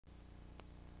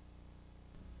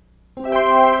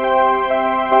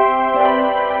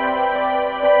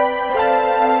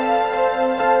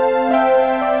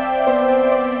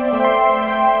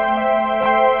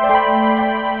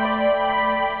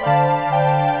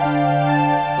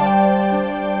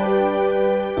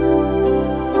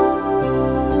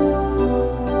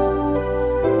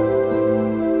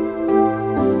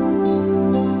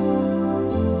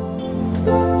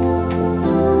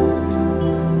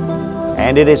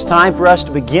And it is time for us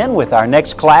to begin with our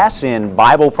next class in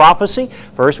Bible prophecy.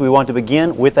 First, we want to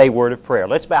begin with a word of prayer.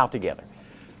 Let's bow together.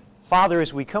 Father,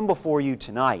 as we come before you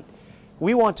tonight,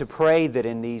 we want to pray that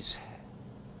in these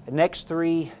next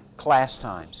 3 class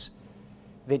times,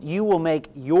 that you will make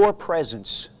your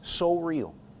presence so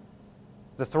real.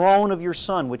 The throne of your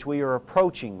Son, which we are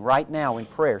approaching right now in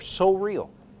prayer, so real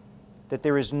that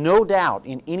there is no doubt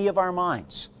in any of our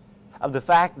minds of the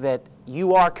fact that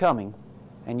you are coming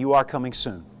and you are coming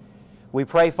soon. We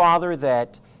pray, Father,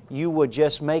 that you would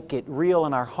just make it real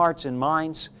in our hearts and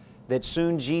minds that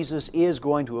soon Jesus is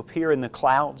going to appear in the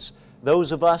clouds.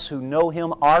 Those of us who know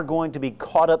Him are going to be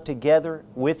caught up together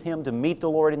with Him to meet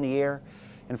the Lord in the air.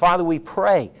 And Father, we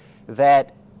pray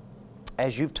that,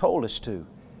 as you've told us to,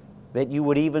 that you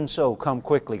would even so come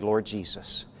quickly, Lord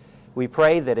Jesus. We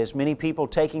pray that as many people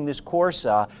taking this course,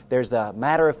 there's the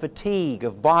matter of fatigue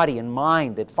of body and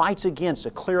mind that fights against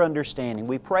a clear understanding.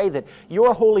 We pray that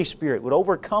your Holy Spirit would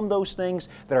overcome those things,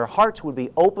 that our hearts would be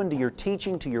open to your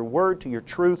teaching, to your word, to your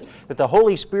truth, that the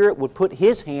Holy Spirit would put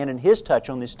His hand and His touch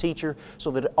on this teacher so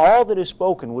that all that is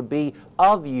spoken would be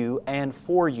of you and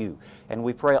for you. And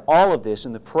we pray all of this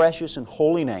in the precious and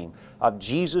holy name of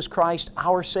Jesus Christ,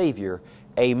 our Savior.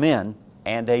 Amen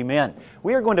and amen.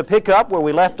 We are going to pick up where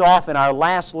we left off in our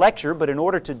last lecture, but in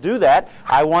order to do that,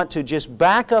 I want to just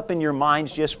back up in your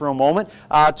minds just for a moment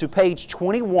to page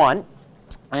 21.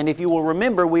 And if you will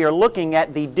remember, we are looking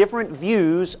at the different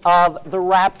views of the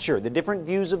rapture, the different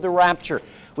views of the rapture.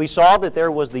 We saw that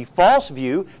there was the false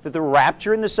view that the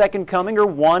rapture and the second coming are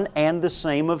one and the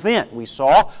same event. We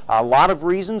saw a lot of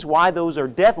reasons why those are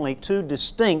definitely 2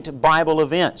 distinct Bible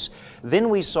events. Then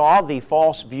we saw the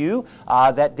false view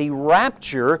that the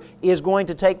rapture is going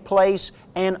to take place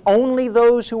and only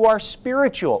those who are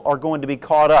spiritual are going to be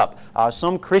caught up.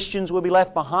 Some Christians will be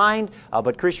left behind,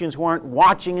 but Christians who aren't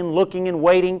watching and looking and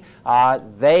waiting,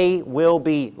 they will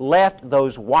be left.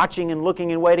 Those watching and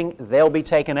looking and waiting, they'll be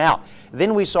taken out.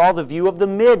 Then we saw the view of the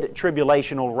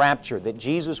mid-tribulational rapture, that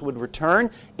Jesus would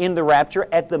return in the rapture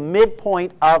at the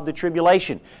midpoint of the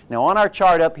tribulation. Now on our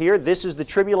chart up here, this is the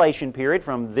tribulation period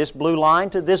from this blue line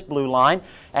to this blue line,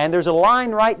 and there's a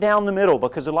line right down the middle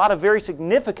because a lot of very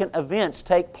significant events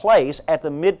take place at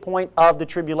the midpoint of the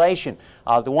tribulation.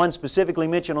 The one specifically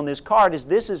mentioned on this card is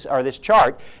this is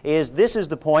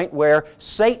the point where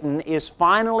Satan is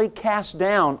finally cast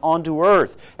down onto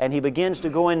earth, and he begins to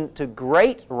go into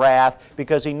great wrath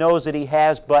because he knows that he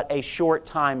has but a short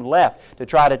time left to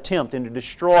try to tempt and to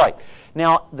destroy.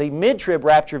 Now, the mid-trib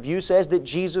rapture view says that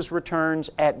Jesus returns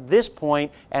at this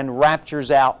point and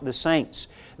raptures out the saints.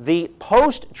 The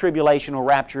post-tribulational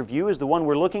rapture view is the one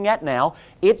we're looking at now.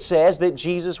 It says that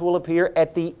Jesus will appear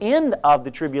at the end of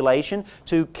the tribulation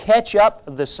to catch up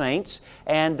the saints,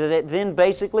 and that then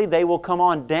basically they will come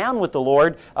on down with the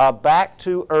Lord back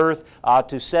to earth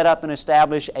to set up and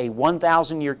establish a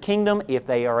 1,000-year kingdom if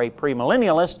they are a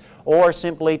premillennialist, or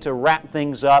simply to wrap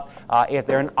things up if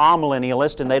they're an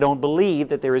amillennialist and they don't believe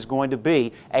that there is going to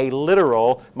be a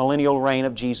literal millennial reign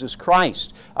of Jesus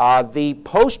Christ. The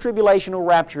post-tribulational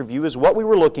rapture view is what we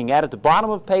were looking at. At the bottom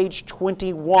of page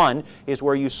 21 is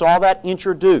where you saw that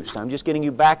introduced. I'm just getting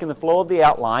you back in the flow of the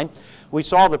outline. We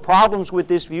saw the problems with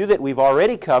this view that we've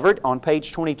already covered on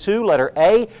page 22, letter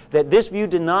A, that this view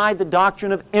denied the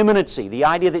doctrine of imminency, the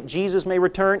idea that Jesus may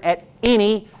return at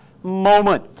any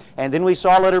moment. And then we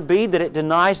saw letter B that it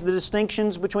denies the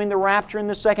distinctions between the rapture and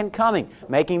the second coming,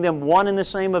 making them one and the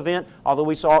same event, although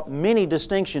we saw many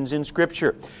distinctions in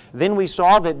Scripture. Then we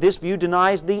saw that this view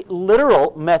denies the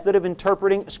literal method of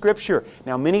interpreting Scripture.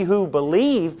 Now, many who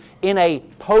believe in a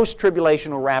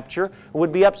post-tribulational rapture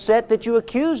would be upset that you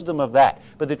accused them of that.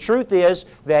 But the truth is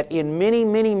that in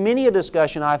many a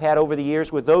discussion I've had over the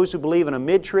years with those who believe in a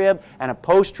mid-trib and a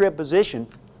post-trib position,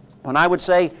 when I would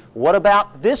say, what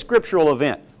about this scriptural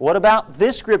event? What about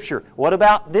this scripture? What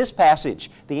about this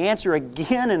passage? The answer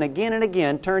again and again and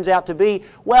again turns out to be,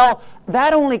 well,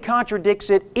 that only contradicts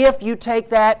it if you take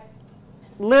that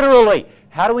literally.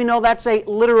 How do we know that's a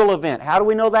literal event? How do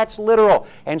we know that's literal?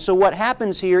 And so what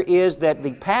happens here is that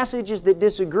the passages that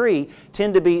disagree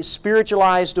tend to be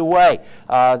spiritualized away.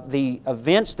 The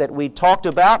events that we talked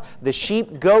about, the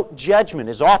sheep-goat judgment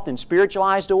is often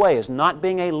spiritualized away as not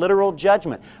being a literal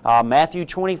judgment. Matthew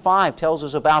 25 tells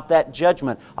us about that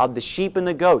judgment of the sheep and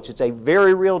the goats. It's a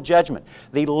very real judgment.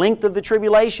 The length of the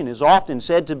tribulation is often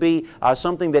said to be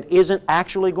something that isn't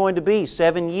actually going to be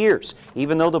 7 years,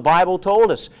 even though the Bible told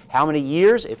us how many years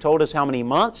years, it told us how many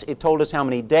months, it told us how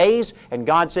many days, and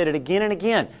God said it again and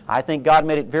again. I think God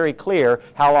made it very clear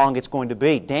how long it's going to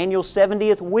be. Daniel's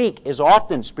 70th week is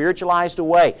often spiritualized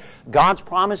away. God's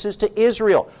promises to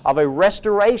Israel of a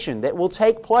restoration that will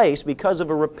take place because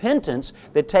of a repentance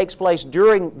that takes place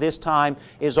during this time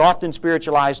is often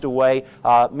spiritualized away.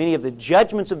 Many of the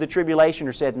judgments of the tribulation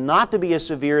are said not to be as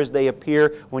severe as they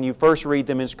appear when you first read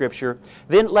them in Scripture.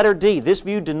 Then letter D, this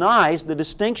view denies the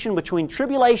distinction between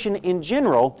tribulation in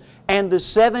general and the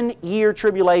 7-year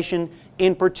tribulation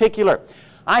in particular.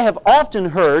 I have often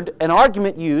heard an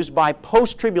argument used by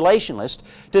post-tribulationists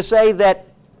to say that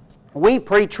we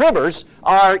pre-tribbers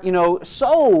are,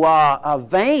 so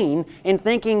vain in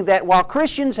thinking that while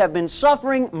Christians have been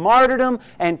suffering martyrdom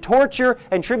and torture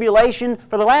and tribulation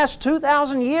for the last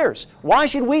 2,000 years, why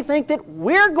should we think that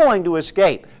we're going to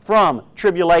escape from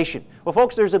tribulation? Well,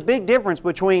 folks, there's a big difference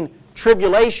between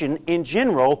tribulation in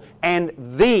general and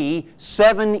the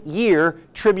 7-year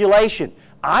tribulation.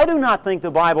 I do not think the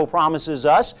Bible promises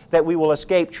us that we will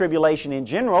escape tribulation in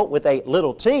general with a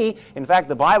little t. In fact,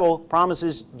 the Bible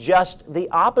promises just the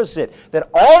opposite, that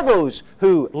all those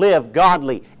who live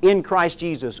godly in Christ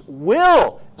Jesus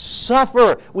will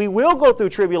suffer. We will go through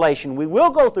tribulation. We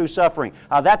will go through suffering.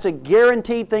 That's a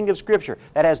guaranteed thing of Scripture.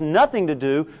 That has nothing to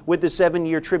do with the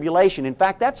 7-year tribulation. In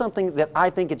fact, that's something that I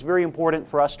think it's very important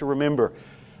for us to remember.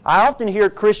 I often hear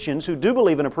Christians who do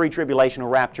believe in a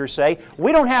pre-tribulational rapture say,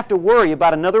 we don't have to worry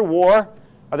about another war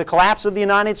or the collapse of the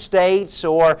United States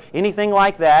or anything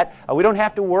like that. We don't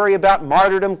have to worry about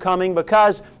martyrdom coming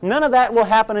because none of that will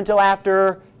happen until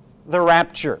after the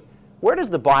rapture. Where does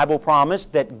the Bible promise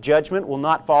that judgment will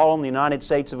not fall on the United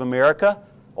States of America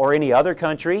or any other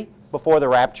country before the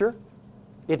rapture?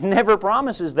 It never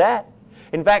promises that.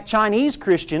 In fact, Chinese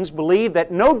Christians believe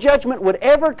that no judgment would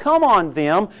ever come on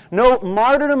them, no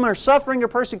martyrdom or suffering or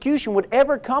persecution would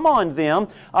ever come on them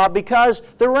because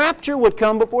the rapture would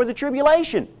come before the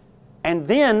tribulation. And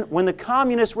then, when the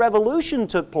communist revolution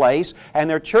took place and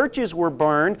their churches were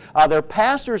burned, their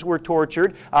pastors were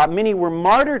tortured, many were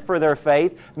martyred for their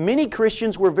faith, many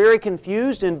Christians were very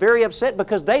confused and very upset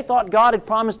because they thought God had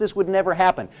promised this would never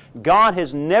happen. God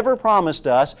has never promised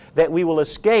us that we will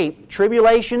escape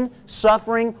tribulation,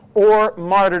 suffering, or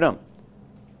martyrdom.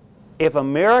 If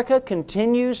America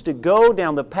continues to go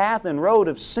down the path and road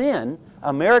of sin,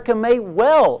 America may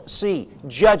well see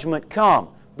judgment come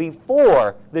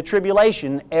before the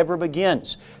tribulation ever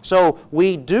begins. So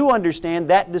we do understand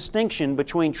that distinction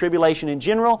between tribulation in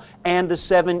general and the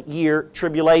 7-year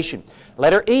tribulation.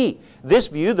 Letter E, this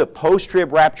view, the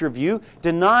post-trib rapture view,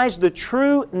 denies the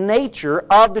true nature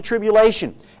of the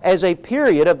tribulation as a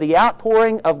period of the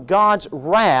outpouring of God's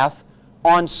wrath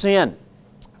on sin.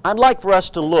 I'd like for us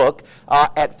to look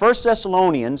at 1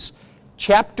 Thessalonians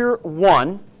chapter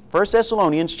 1, 1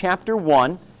 Thessalonians chapter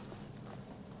 1,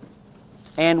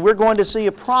 and we're going to see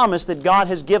a promise that God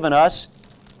has given us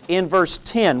in verse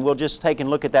 10. We'll just take and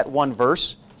look at that one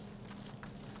verse.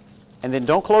 And then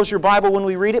don't close your Bible when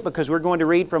we read it because we're going to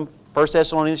read from 1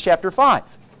 Thessalonians chapter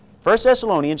 5. 1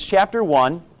 Thessalonians chapter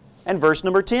 1 and verse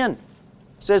number 10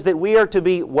 says that we are to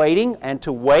be waiting and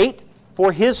to wait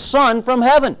for His Son from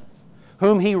heaven,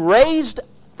 whom He raised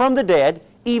from the dead,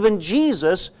 even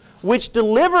Jesus, which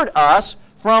delivered us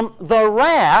from the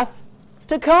wrath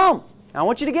to come. Now I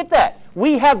want you to get that.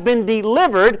 We have been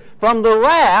delivered from the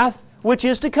wrath which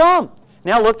is to come.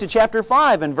 Now look to chapter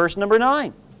 5 and verse number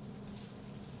 9.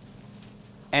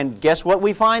 And guess what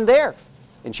we find there?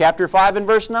 In chapter 5 and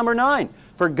verse number 9.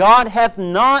 For God hath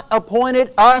not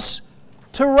appointed us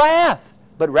to wrath,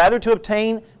 but rather to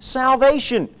obtain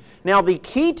salvation. Now the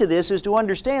key to this is to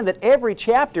understand that every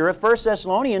chapter of 1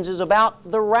 Thessalonians is about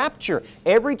the rapture.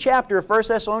 Every chapter of 1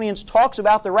 Thessalonians talks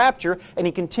about the rapture, and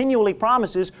he continually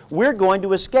promises we're going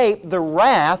to escape the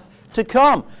wrath to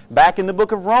come. Back in the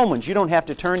book of Romans, you don't have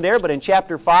to turn there, but in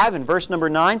chapter 5 and verse number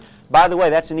 9, by the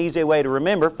way, that's an easy way to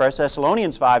remember, 1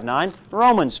 Thessalonians 5:9,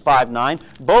 Romans 5:9,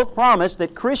 both promise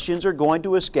that Christians are going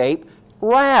to escape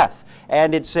wrath.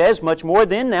 And it says, much more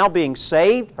then, now being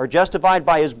saved or justified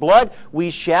by His blood,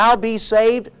 we shall be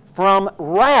saved from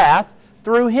wrath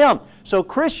through Him. So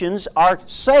Christians are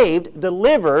saved,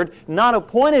 delivered, not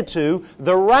appointed to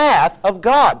the wrath of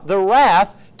God, the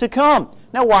wrath to come.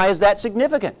 Now why is that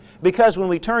significant? Because when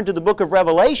we turn to the book of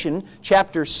Revelation,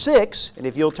 chapter 6, and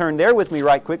if you'll turn there with me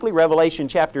right quickly, Revelation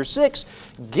chapter 6,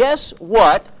 guess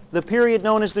what the period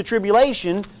known as the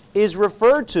tribulation is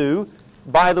referred to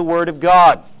by the Word of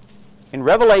God. In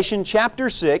Revelation chapter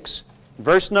 6,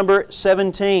 verse number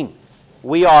 17,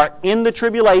 we are in the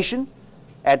tribulation.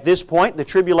 At this point, the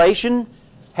tribulation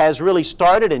has really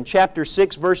started in chapter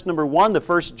 6, verse number 1, the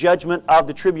first judgment of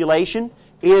the tribulation.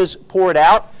 is poured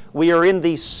out. We are in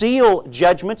the seal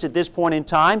judgments at this point in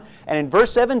time. And in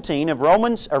verse 17 of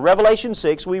Revelation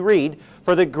 6, we read,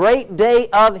 "For the great day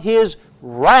of His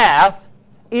wrath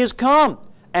is come,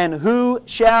 and who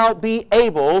shall be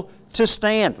able to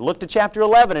stand?" Look to chapter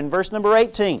 11 and verse number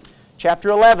 18. Chapter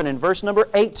 11 and verse number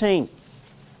 18.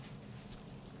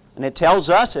 And it tells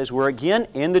us, as we're again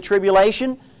in the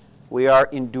tribulation, we are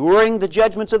enduring the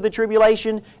judgments of the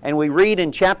tribulation, and we read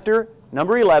in chapter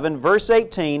number 11, verse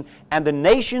 18, "And the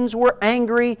nations were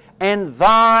angry, and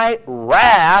thy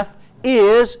wrath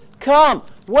is come."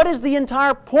 What is the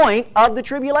entire point of the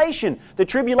tribulation? The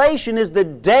tribulation is the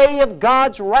day of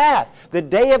God's wrath, the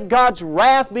day of God's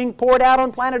wrath being poured out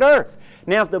on planet Earth.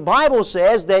 Now, if the Bible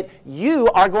says that you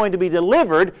are going to be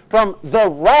delivered from the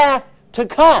wrath to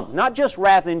come, not just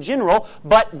wrath in general,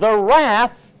 but the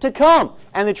wrath to come,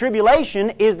 and the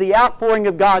tribulation is the outpouring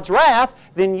of God's wrath,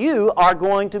 then you are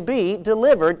going to be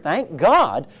delivered, thank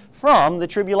God, from the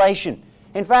tribulation.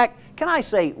 In fact, can I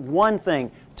say one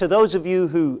thing to those of you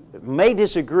who may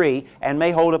disagree and may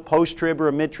hold a post-trib or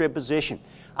a mid-trib position?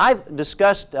 I've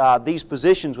discussed these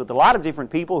positions with a lot of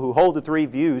different people who hold the three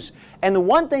views, and the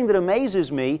one thing that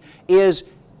amazes me is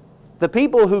the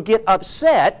people who get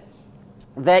upset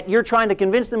that you're trying to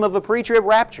convince them of a pre-trib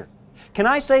rapture. Can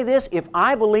I say this? If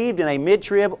I believed in a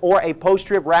mid-trib or a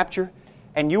post-trib rapture,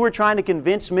 and you were trying to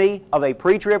convince me of a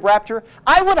pre-trib rapture,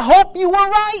 I would hope you were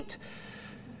right.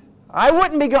 I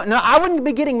wouldn't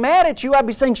be getting mad at you. I'd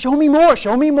be saying, show me more,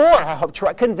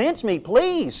 convince me,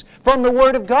 please, from the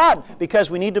Word of God, because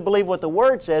we need to believe what the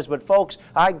Word says. But folks,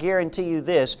 I guarantee you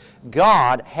this,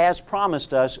 God has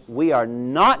promised us we are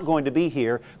not going to be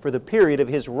here for the period of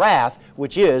His wrath,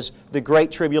 which is the Great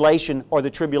Tribulation or the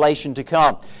tribulation to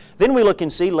come. Then we look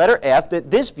and see, letter F, that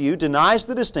this view denies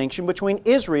the distinction between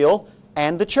Israel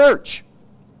and the church.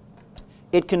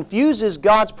 It confuses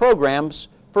God's programs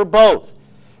for both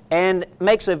and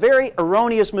makes a very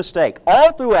erroneous mistake.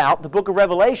 All throughout the book of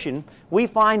Revelation, we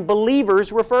find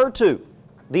believers referred to,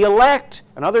 the elect,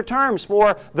 and other terms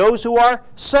for those who are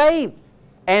saved.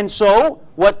 And so,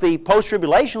 what the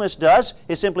post-tribulationist does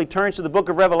is simply turns to the book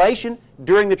of Revelation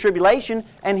during the tribulation,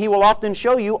 and he will often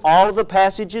show you all of the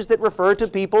passages that refer to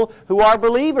people who are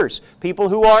believers, people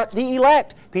who are the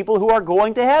elect, people who are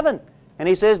going to heaven. And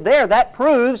he says there, that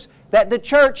proves that the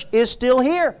church is still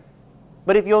here.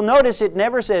 But if you'll notice, it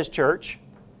never says church.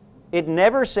 It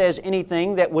never says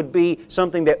anything that would be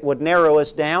something that would narrow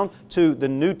us down to the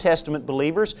New Testament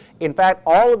believers. In fact,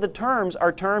 all of the terms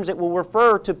are terms that will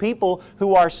refer to people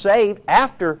who are saved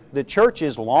after the church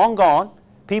is long gone,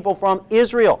 people from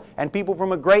Israel, and people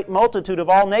from a great multitude of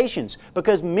all nations,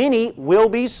 because many will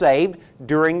be saved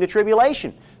during the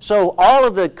tribulation. So all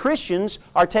of the Christians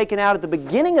are taken out at the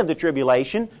beginning of the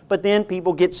tribulation, but then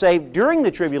people get saved during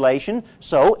the tribulation.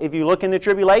 So if you look in the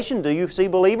tribulation, do you see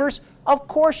believers? Of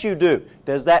course you do.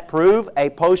 Does that prove a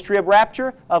post-trib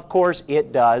rapture? Of course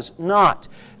it does not.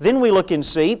 Then we look and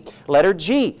see letter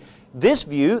G. This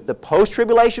view, the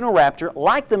post-tribulational rapture,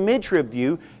 like the mid-trib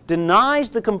view, denies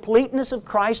the completeness of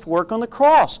Christ's work on the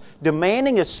cross,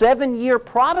 demanding a 7-year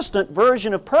Protestant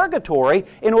version of purgatory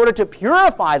in order to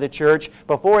purify the church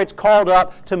before it's called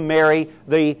up to marry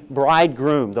the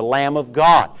bridegroom, the Lamb of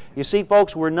God. You see,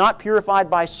 folks, we're not purified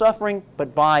by suffering,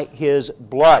 but by His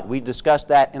blood. We discussed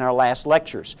that in our last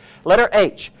lectures. Letter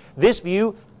H. This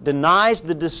view denies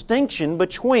the distinction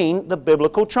between the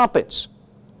biblical trumpets,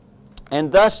 and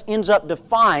thus ends up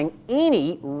defying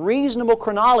any reasonable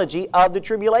chronology of the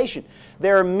tribulation.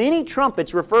 There are many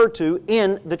trumpets referred to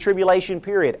in the tribulation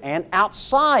period and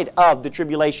outside of the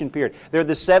tribulation period. They're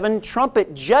the 7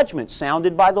 trumpet judgments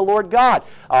sounded by the Lord God,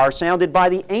 or sounded by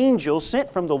the angels sent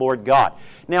from the Lord God.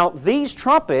 Now, these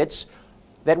trumpets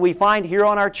that we find here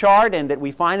on our chart and that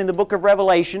we find in the book of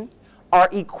Revelation are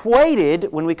equated,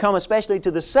 when we come especially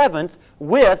to the 7th,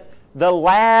 with the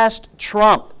last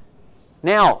trump.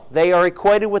 Now, they are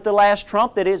equated with the last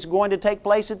trump that is going to take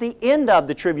place at the end of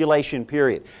the tribulation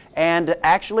period. And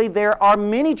actually, there are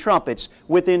many trumpets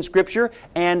within Scripture,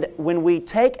 and when we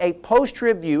take a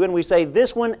post-trib view and we say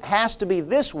this one has to be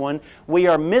this one, we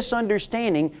are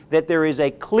misunderstanding that there is a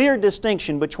clear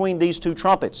distinction between these two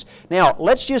trumpets. Now,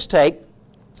 let's just take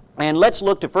and let's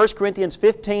look to 1 Corinthians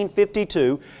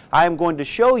 15:52. I am going to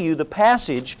show you the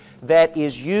passage that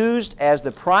is used as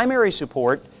the primary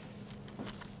support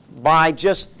by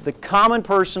just the common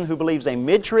person who believes a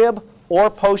mid-trib or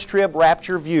post-trib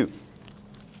rapture view.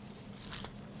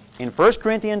 In 1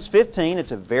 Corinthians 15,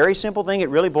 it's a very simple thing. It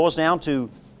really boils down to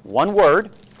one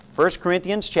word, 1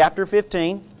 Corinthians chapter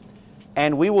 15,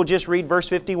 and we will just read verse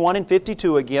 51 and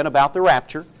 52 again about the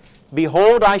rapture.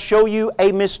 Behold, I show you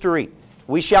a mystery.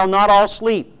 We shall not all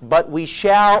sleep, but we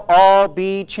shall all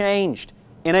be changed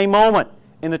in a moment,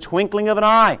 in the twinkling of an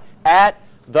eye, at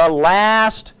the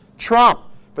last trump.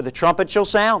 For the trumpet shall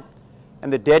sound,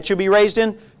 and the dead shall be raised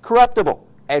incorruptible,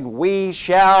 and we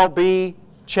shall be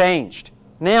changed.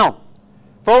 Now,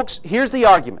 folks, here's the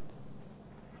argument.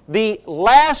 The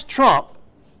last trump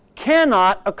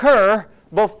cannot occur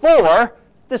before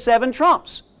the 7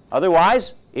 trumps.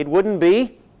 Otherwise, it wouldn't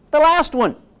be the last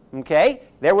one. Okay?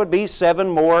 There would be 7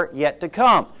 more yet to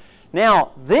come.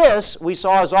 Now, this we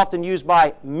saw is often used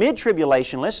by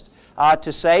mid-tribulationists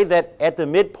to say that at the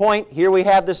midpoint, here we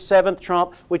have the 7th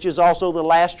trump, which is also the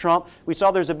last trump. We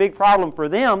saw there's a big problem for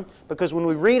them because when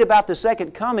we read about the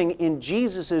second coming in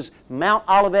Jesus' Mount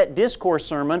Olivet Discourse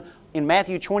sermon in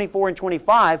Matthew 24 and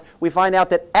 25, we find out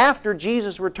that after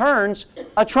Jesus returns,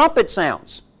 a trumpet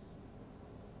sounds.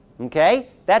 Okay?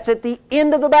 That's at the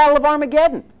end of the Battle of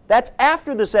Armageddon. That's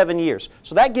after the 7 years.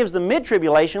 So that gives the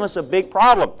mid-tribulationists a big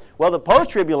problem. Well, the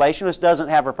post-tribulationist doesn't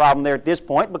have a problem there at this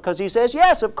point because he says,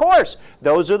 yes, of course,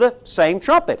 those are the same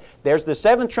trumpet. There's the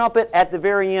 7th trumpet at the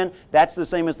very end. That's the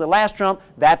same as the last trump.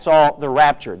 That's all the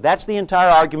rapture. That's the entire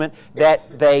argument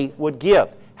that they would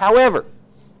give. However,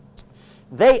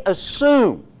 they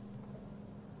assume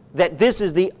that this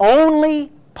is the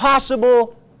only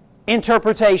possible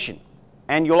interpretation.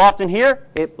 And you'll often hear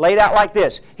it laid out like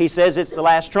this. He says it's the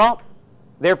last trump,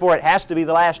 therefore it has to be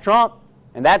the last trump,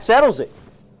 and that settles it.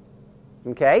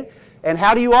 Okay? And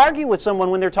how do you argue with someone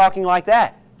when they're talking like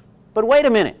that? But wait a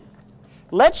minute.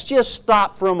 Let's just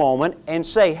stop for a moment and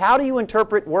say, how do you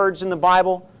interpret words in the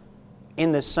Bible?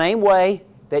 In the same way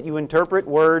that you interpret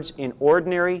words in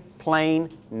ordinary, plain,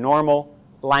 normal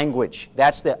language.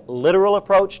 That's the literal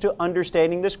approach to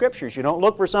understanding the Scriptures. You don't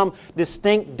look for some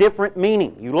distinct, different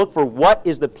meaning. You look for what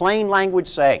is the plain language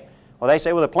saying. Well, they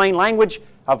say, well, the plain language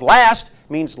of last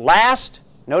means last.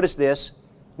 Notice this.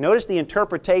 Notice the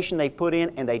interpretation they put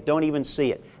in, and they don't even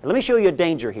see it. And let me show you a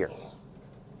danger here.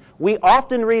 We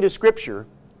often read a Scripture,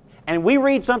 and we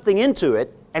read something into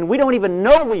it, and we don't even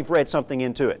know we've read something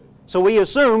into it. So we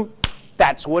assume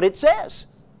that's what it says.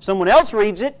 Someone else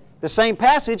reads it, the same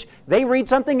passage, they read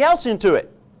something else into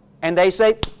it. And they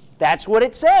say, that's what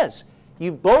it says.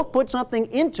 You've both put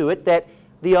something into it that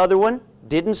the other one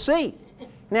didn't see.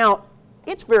 Now,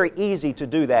 it's very easy to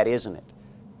do that, isn't it?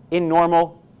 In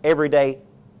normal, everyday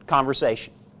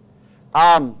conversation.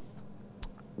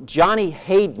 Johnny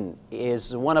Hayden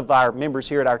is one of our members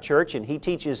here at our church, and he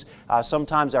teaches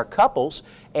sometimes our couples.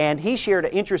 And he shared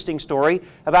an interesting story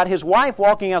about his wife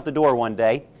walking out the door one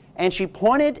day, and she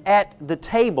pointed at the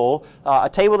table, a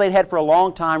table they'd had for a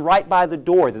long time, right by the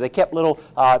door that they kept little,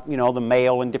 the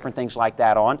mail and different things like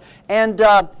that on. And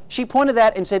she pointed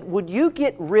that and said, would you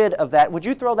get rid of that? Would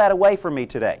you throw that away for me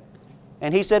today?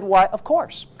 And he said, why, of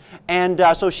course. And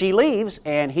so she leaves,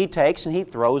 and he takes and he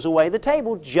throws away the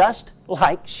table just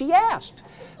like she asked.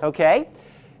 Okay?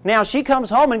 Now she comes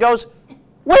home and goes,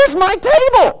 where's my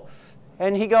table?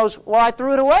 And he goes, well, I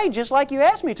threw it away just like you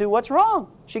asked me to. What's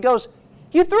wrong? She goes,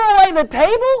 you threw away the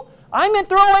table? I meant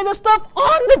throw away the stuff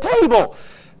on the table.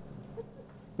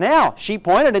 Now, she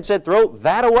pointed and said, throw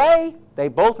that away. They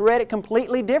both read it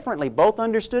completely differently. Both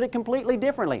understood it completely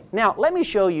differently. Now, let me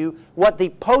show you what the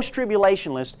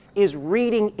post-tribulationist is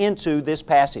reading into this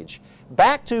passage.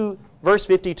 Back to verse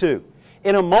 52.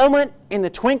 In a moment, in the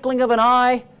twinkling of an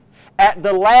eye, at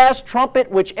the last trumpet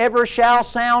which ever shall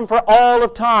sound for all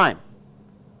of time.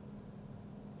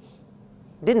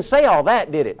 Didn't say all that,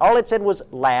 did it? All it said was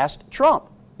last trump.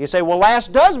 You say, well,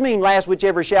 last does mean last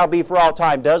whichever shall be for all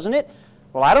time, doesn't it?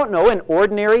 Well, I don't know. In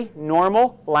ordinary,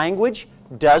 normal language,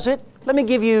 does it? Let me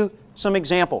give you some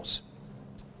examples.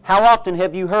 How often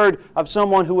have you heard of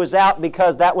someone who was out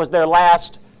because that was their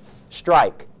last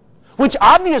strike? Which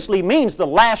obviously means the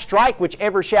last strike which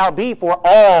ever shall be for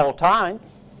all time.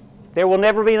 There will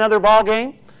never be another ball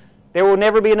game. There will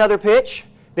never be another pitch.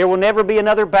 There will never be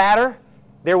another batter.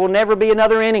 There will never be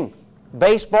another inning.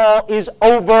 Baseball is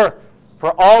over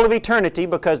for all of eternity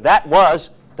because that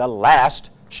was the last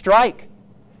strike.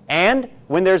 And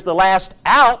when there's the last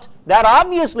out, that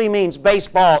obviously means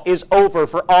baseball is over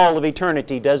for all of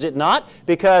eternity, does it not?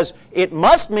 Because it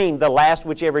must mean the last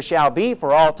whichever shall be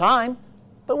for all time.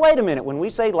 But wait a minute, when we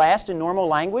say last in normal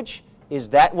language, is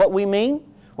that what we mean?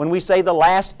 When we say the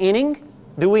last inning,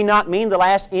 do we not mean the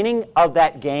last inning of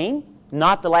that game?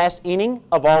 Not the last inning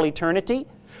of all eternity?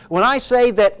 When I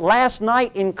say that last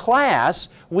night in class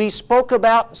we spoke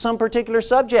about some particular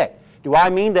subject, do I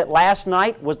mean that last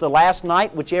night was the last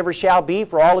night whichever shall be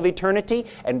for all of eternity,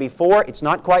 and before it's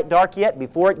not quite dark yet,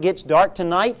 before it gets dark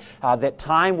tonight, that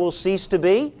time will cease to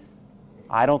be?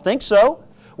 I don't think so.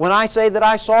 When I say that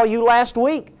I saw you last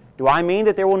week, Do I mean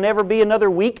that there will never be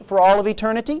another week for all of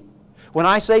eternity? When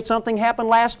I say something happened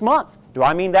last month, do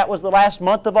I mean that was the last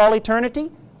month of all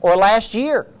eternity? Or last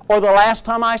year? Or the last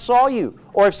time I saw you?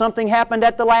 Or if something happened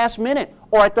at the last minute?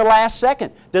 Or at the last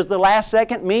second? Does the last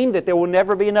second mean that there will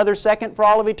never be another second for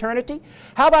all of eternity?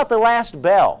 How about the last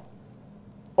bell?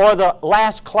 Or the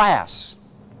last class?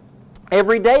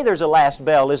 Every day there's a last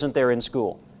bell, isn't there, in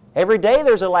school? Every day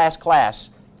there's a last class.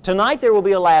 Tonight there will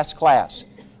be a last class.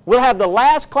 We'll have the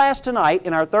last class tonight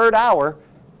in our third hour,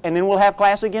 and then we'll have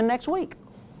class again next week.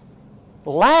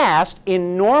 Last,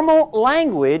 in normal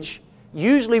language,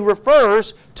 usually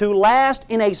refers to last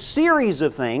in a series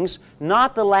of things,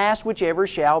 not the last whichever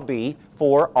shall be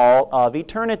for all of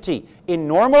eternity. In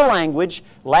normal language,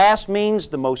 last means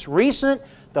the most recent,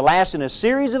 the last in a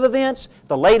series of events,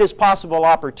 the latest possible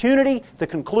opportunity, the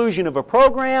conclusion of a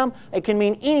program. It can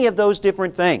mean any of those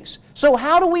different things. So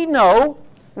how do we know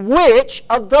which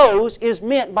of those is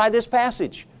meant by this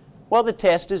passage? Well, the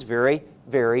test is very,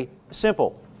 very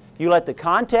simple. You let the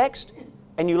context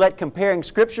and you let comparing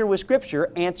Scripture with Scripture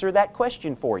answer that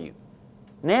question for you.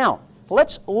 Now,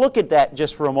 let's look at that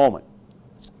just for a moment.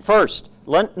 First,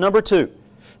 number 2.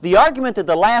 The argument that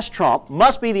the last trump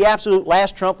must be the absolute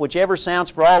last trump whichever sounds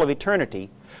for all of eternity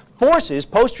forces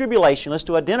post-tribulationists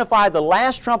to identify the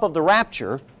last trump of the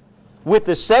rapture with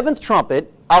the seventh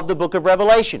trumpet of the book of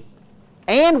Revelation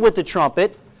and with the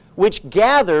trumpet which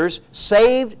gathers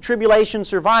saved tribulation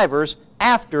survivors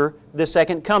after the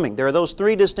second coming. There are those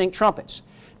three distinct trumpets.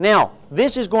 Now,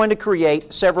 this is going to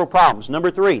create several problems.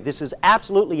 Number 3, this is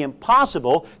absolutely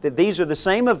impossible that these are the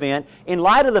same event in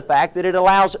light of the fact that it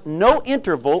allows no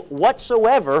interval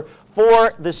whatsoever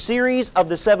for the series of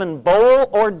the 7 bowl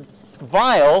or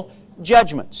vial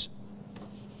judgments.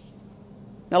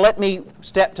 Now let me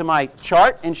step to my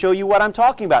chart and show you what I'm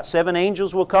talking about. 7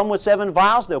 angels will come with 7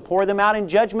 vials. They'll pour them out in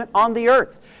judgment on the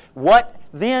earth. What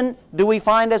then do we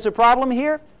find as a problem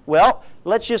here? Well,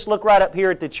 let's just look right up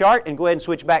here at the chart and go ahead and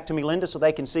switch back to me, Linda, so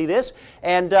they can see this.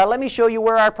 And let me show you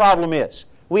where our problem is.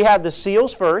 We have the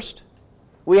seals first.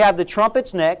 We have the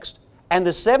trumpets next. And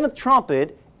the 7th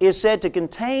trumpet is said to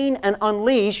contain and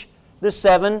unleash the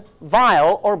 7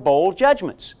 vial or bowl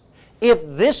judgments. If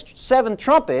this 7th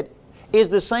trumpet is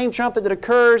the same trumpet that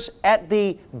occurs at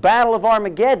the Battle of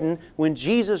Armageddon when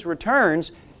Jesus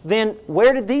returns, then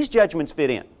where did these judgments fit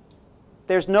in?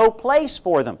 There's no place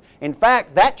for them. In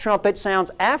fact, that trumpet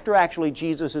sounds after actually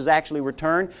Jesus has actually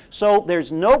returned, so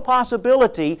there's no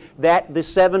possibility that the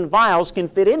 7 vials can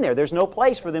fit in there. There's no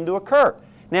place for them to occur.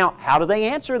 Now, how do they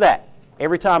answer that?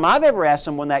 Every time I've ever asked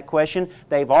someone that question,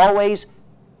 they've always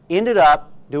ended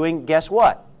up doing, guess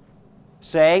what?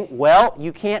 Saying, well,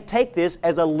 you can't take this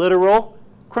as a literal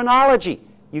chronology.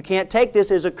 You can't take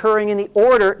this as occurring in the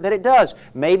order that it does.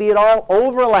 Maybe it all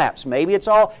overlaps. Maybe it's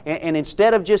all, and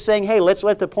instead of just saying, hey, let's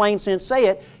let the plain sense say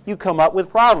it, you come up with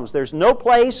problems. There's no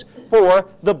place for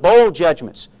the bowl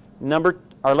judgments.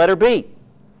 Letter B.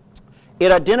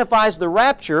 It identifies the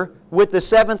rapture with the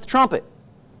 7th trumpet.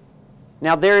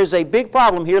 Now there is a big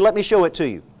problem here. Let me show it to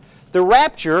you. The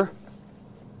rapture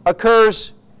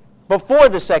occurs before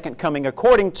the second coming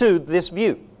according to this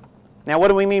view. Now what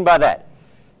do we mean by that?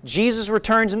 Jesus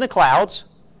returns in the clouds,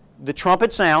 the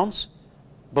trumpet sounds,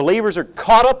 believers are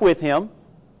caught up with Him,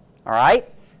 all right?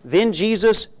 Then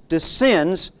Jesus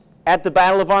descends at the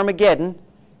Battle of Armageddon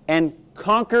and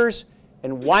conquers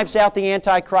and wipes out the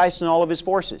Antichrist and all of his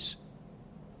forces.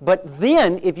 But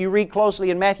then, if you read closely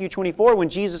in Matthew 24, when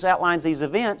Jesus outlines these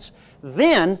events,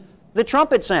 then the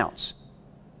trumpet sounds.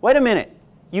 Wait a minute.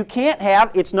 You can't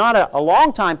have, it's not a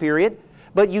long time period,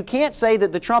 but you can't say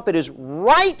that the trumpet is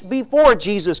right before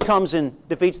Jesus comes and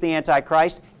defeats the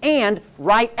Antichrist and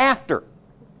right after.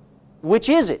 Which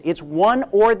is it? It's one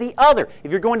or the other.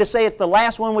 If you're going to say it's the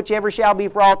last one whichever shall be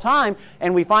for all time,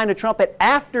 and we find a trumpet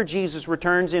after Jesus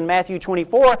returns in Matthew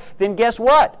 24, then guess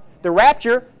what? The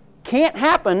rapture can't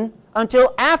happen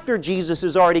until after Jesus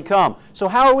has already come. So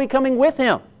how are we coming with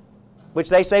Him? Which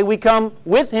they say we come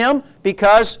with Him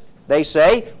because they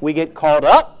say we get caught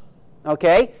up.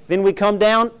 Okay, then we come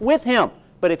down with Him.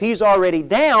 But if He's already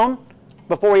down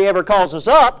before He ever calls us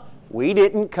up, we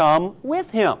didn't come with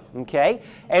Him. Okay,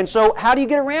 and so how do you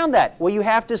get around that? Well, you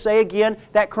have to say again,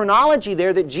 that chronology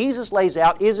there that Jesus lays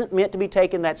out isn't meant to be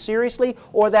taken that seriously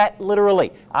or that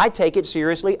literally. I take it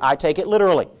seriously, I take it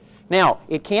literally. Now,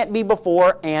 it can't be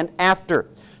before and after.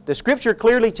 The Scripture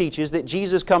clearly teaches that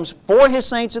Jesus comes for His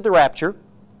saints at the rapture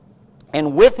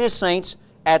and with His saints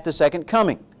at the second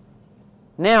coming.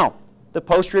 Now, the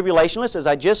post-tribulationist, as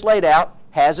I just laid out,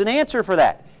 has an answer for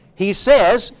that. He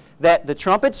says that the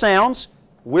trumpet sounds,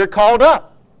 we're called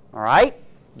up. All right?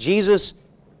 Jesus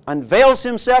unveils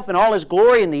Himself in all His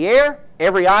glory in the air.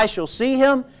 Every eye shall see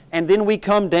Him, and then we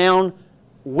come down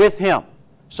with Him.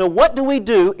 So what do we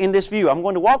do in this view? I'm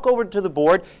going to walk over to the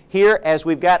board here as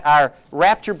we've got our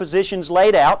rapture positions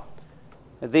laid out.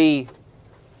 The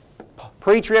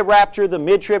pre-trib rapture, the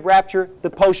mid-trib rapture, the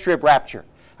post-trib rapture.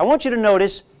 I want you to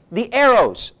notice the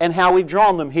arrows and how we've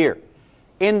drawn them here.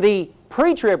 In the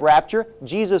pre-trib rapture,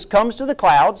 Jesus comes to the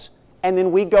clouds, and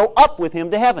then we go up with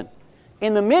Him to heaven.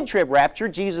 In the mid-trib rapture,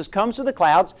 Jesus comes to the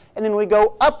clouds, and then we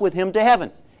go up with Him to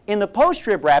heaven. In the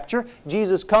post-trib rapture,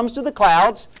 Jesus comes to the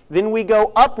clouds, then we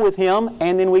go up with Him,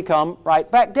 and then we come right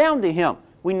back down to Him.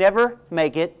 We never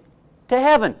make it to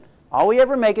heaven. All we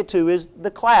ever make it to is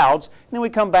the clouds, and then we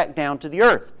come back down to the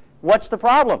earth. What's the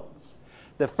problem?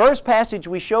 The first passage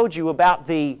we showed you about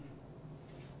the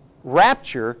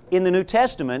rapture in the New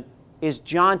Testament is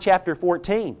John chapter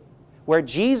 14, where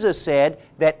Jesus said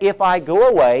that if I go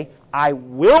away, I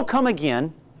will come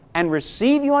again and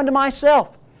receive you unto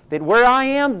myself, that where I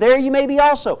am, there you may be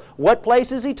also. What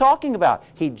place is He talking about?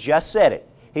 He just said it.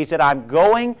 He said, I'm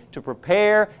going to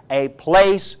prepare a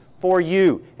place for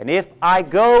you. And if I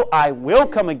go, I will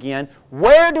come again.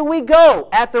 Where do we go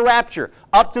at the rapture?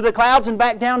 Up to the clouds and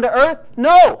back down to earth?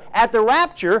 No. At the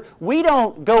rapture, we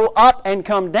don't go up and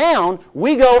come down.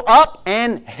 We go up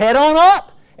and head on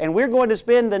up. And we're going to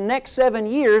spend the next 7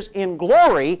 years in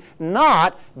glory,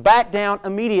 not back down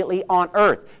immediately on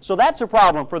earth. So that's a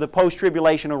problem for the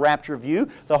post-tribulational rapture view.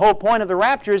 The whole point of the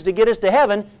rapture is to get us to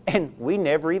heaven, and we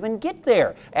never even get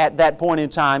there at that point in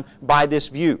time by this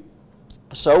view.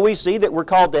 So we see that we're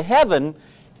called to heaven,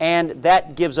 and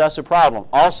that gives us a problem.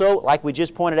 Also, like we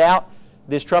just pointed out,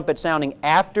 this trumpet sounding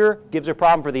after gives a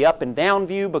problem for the up and down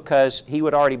view, because He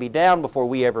would already be down before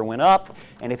we ever went up.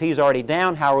 And if He's already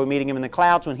down, how are we meeting Him in the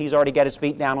clouds when He's already got His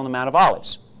feet down on the Mount of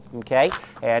Olives? Okay?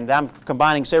 And I'm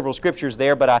combining several scriptures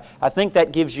there, but I think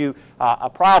that gives you a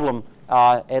problem,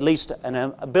 at least an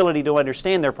ability to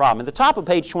understand their problem. At the top of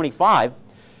page 25,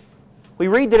 we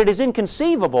read that it is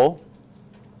inconceivable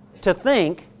to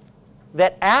think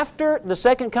that after the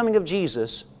second coming of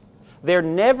Jesus, there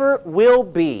never will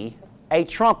be a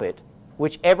trumpet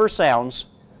which ever sounds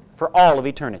for all of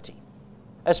eternity.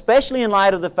 Especially in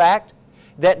light of the fact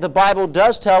that the Bible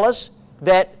does tell us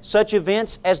that such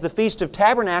events as the Feast of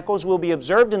Tabernacles will be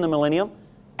observed in the millennium.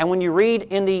 And when you read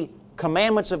in the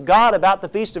commandments of God about the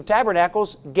Feast of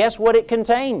Tabernacles, guess what it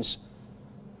contains?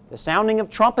 The sounding of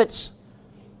trumpets.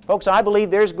 Folks, I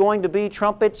believe there's going to be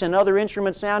trumpets and other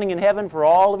instruments sounding in heaven for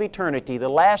all of eternity. The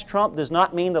last trump does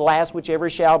not mean the last which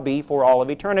ever shall be for all of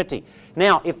eternity.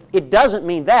 Now, if it doesn't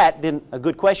mean that, then a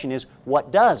good question is,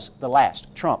 what does the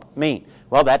last trump mean?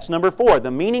 Well, that's number 4,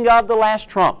 the meaning of the last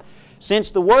trump.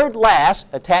 Since the word last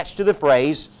attached to the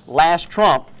phrase last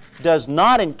trump does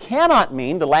not and cannot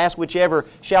mean the last which ever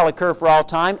shall occur for all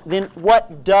time, then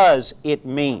what does it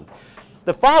mean?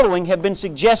 The following have been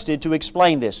suggested to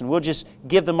explain this, and we'll just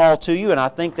give them all to you, and I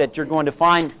think that you're going to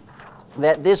find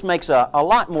that this makes a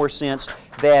lot more sense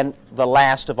than the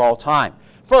last of all time.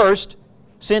 First,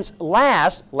 since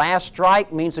last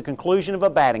strike means the conclusion of a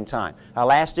batting time.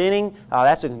 Last inning,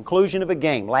 that's the conclusion of a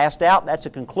game. Last out, that's the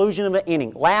conclusion of an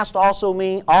inning. Last also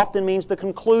often means the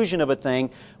conclusion of a thing.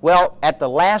 Well, at the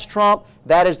last trump,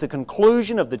 that is the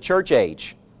conclusion of the church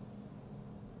age.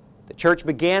 The church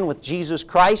began with Jesus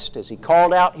Christ as He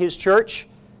called out His church,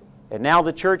 and now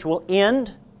the church will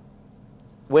end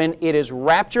when it is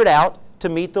raptured out to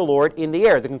meet the Lord in the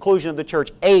air. The conclusion of the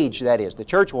church age, that is. The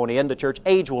church won't end, the church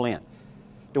age will end.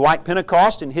 Dwight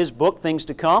Pentecost, in his book, Things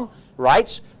to Come,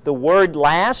 writes, the word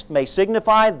last may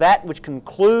signify that which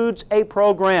concludes a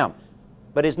program,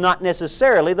 but is not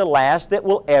necessarily the last that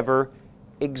will ever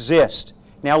exist.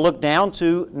 Now look down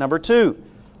to number 2.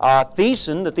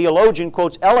 Thiessen, the theologian,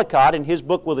 quotes Ellicott in his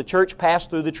book, Will the Church Pass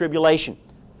Through the Tribulation?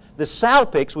 The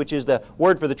salpix, which is the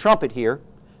word for the trumpet here,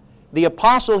 the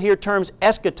apostle here terms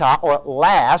eschatos, or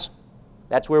last,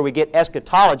 that's where we get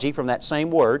eschatology from that same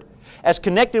word, as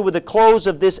connected with the close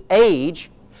of this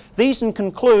age. Thiessen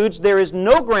concludes there is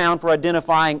no ground for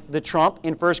identifying the trump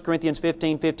in 1 Corinthians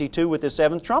 15:52 with the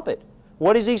 7th trumpet.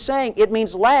 What is he saying? It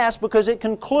means last because it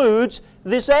concludes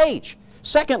this age.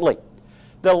 Secondly,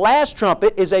 the last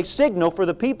trumpet is a signal for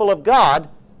the people of God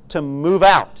to move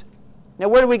out. Now,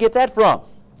 where do we get that from?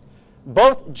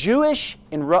 Both Jewish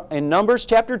in Numbers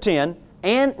chapter 10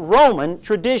 and Roman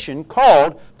tradition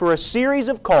called for a series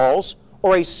of calls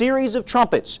or a series of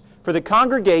trumpets for the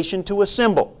congregation to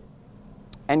assemble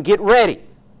and get ready.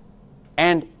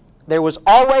 And there was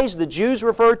always, the Jews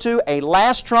referred to a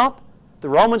last trump, the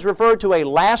Romans referred to a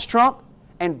last trump,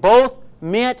 and both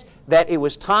meant that it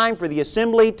was time for the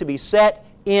assembly to be set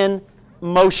in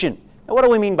motion. Now what do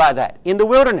we mean by that? In the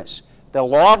wilderness, the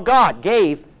law of God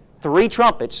gave 3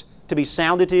 trumpets to be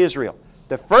sounded to Israel.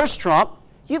 The first trump,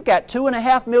 you've got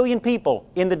 2.5 million people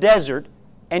in the desert,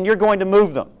 and you're going to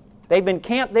move them. They've been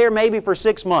camped there maybe for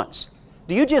 6 months.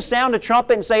 Do you just sound a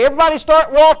trumpet and say, everybody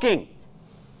start walking?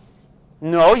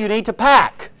 No, you need to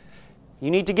pack. You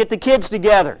need to get the kids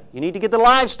together. You need to get the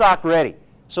livestock ready.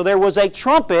 So there was a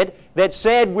trumpet that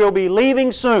said, we'll be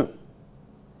leaving soon.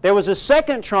 There was a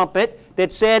second trumpet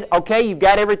that said, okay, you've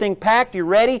got everything packed, you're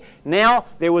ready. Now,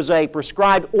 there was a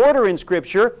prescribed order in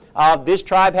Scripture. This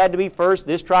tribe had to be first,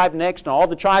 this tribe next, and all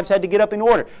the tribes had to get up in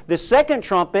order. The second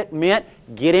trumpet meant,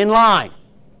 get in line.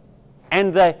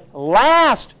 And the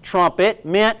last trumpet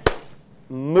meant,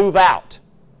 move out.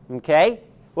 Okay?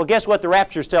 Well, guess what the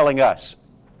rapture is telling us?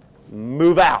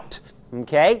 Move out.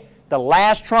 Okay? The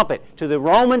last trumpet. To the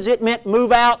Romans, it meant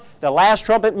move out. The last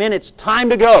trumpet meant it's time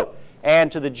to go.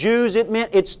 And to the Jews, it meant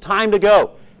it's time to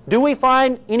go. Do we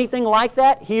find anything like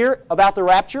that here about the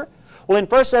rapture? Well, in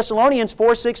 1 Thessalonians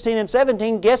 4:16 and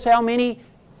 17, guess how many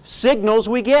signals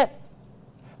we get?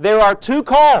 There are 2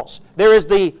 calls. There is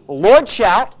the Lord's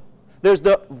shout, there's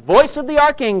the voice of the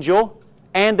archangel,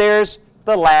 and there's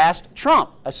the last trump.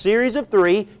 A series of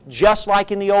 3, just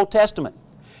like in the Old Testament.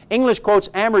 English quotes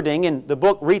Amerding in the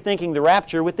book Rethinking the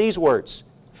Rapture with these words.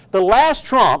 The last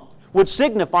trump would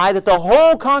signify that the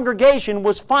whole congregation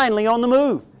was finally on the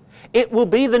move. It will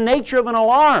be the nature of an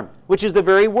alarm, which is the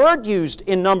very word used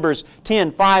in Numbers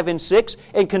 10, 5, and 6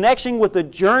 in connection with the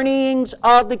journeyings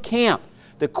of the camp.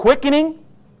 The quickening,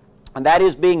 and that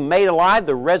is being made alive,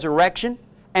 the resurrection,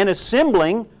 and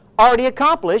assembling already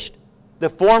accomplished, the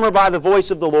former by the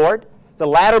voice of the Lord, the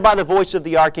latter by the voice of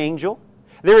the archangel.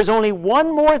 There is only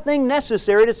one more thing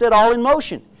necessary to set all in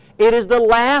motion. It is the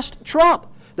last trump.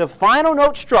 The final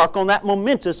note struck on that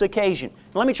momentous occasion.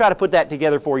 Let me try to put that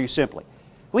together for you simply.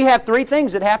 We have 3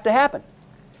 things that have to happen.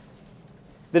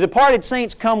 The departed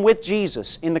saints come with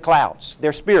Jesus in the clouds,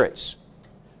 their spirits.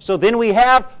 So then we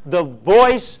have the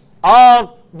voice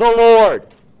of the Lord.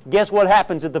 Guess what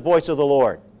happens at the voice of the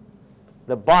Lord?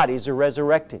 The bodies are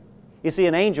resurrected. You see,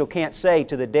 an angel can't say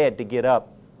to the dead to get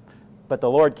up, but the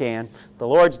Lord can. The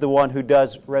Lord's the one who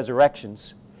does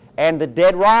resurrections. And the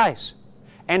dead rise.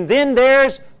 And then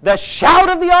there's the shout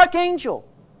of the archangel.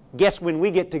 Guess when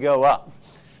we get to go up?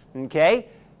 Okay?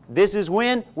 This is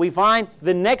when we find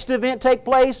the next event take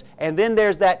place, and then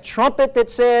there's that trumpet that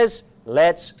says,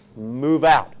 let's move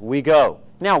out. We go.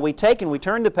 Now, we take and we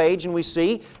turn the page and we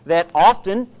see that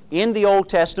often in the Old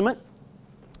Testament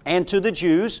and to the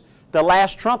Jews, the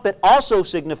last trumpet also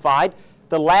signified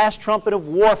the last trumpet of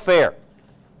warfare.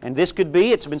 And this could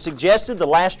be, it's been suggested, the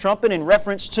last trumpet in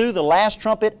reference to the last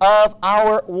trumpet of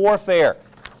our warfare.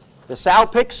 The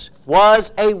salpix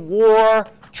was a war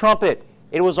trumpet.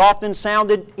 It was often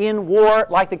sounded in war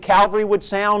like the cavalry would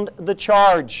sound the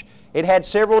charge. It had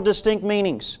several distinct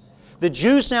meanings. The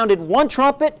Jews sounded one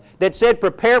trumpet that said,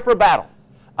 prepare for battle.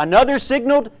 Another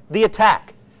signaled the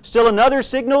attack. Still another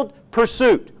signaled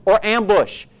pursuit or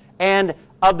ambush and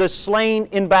of the slain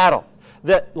in battle.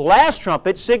 The last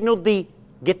trumpet signaled the,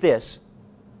 get this,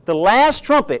 the last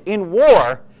trumpet in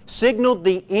war signaled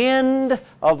the end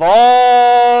of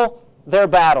all their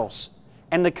battles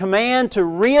and the command to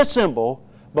reassemble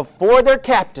before their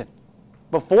captain,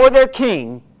 before their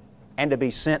king, and to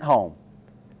be sent home.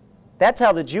 That's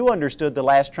how the Jew understood the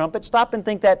last trumpet. Stop and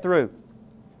think that through.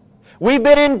 We've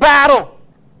been in battle.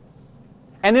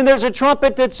 And then there's a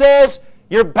trumpet that says,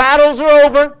 your battles are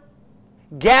over.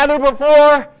 Gather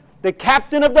before the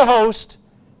captain of the host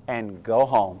and go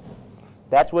home.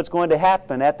 That's what's going to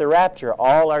happen at the rapture.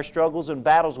 All our struggles and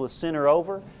battles with sin are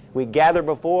over. We gather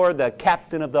before the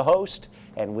captain of the host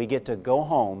and we get to go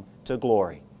home to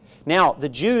glory. Now, the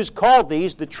Jews called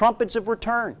these the trumpets of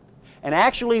return and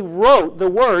actually wrote the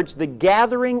words, the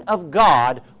gathering of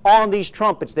God, on these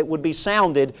trumpets that would be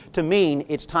sounded to mean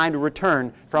it's time to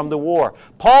return from the war.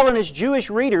 Paul and his Jewish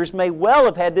readers may well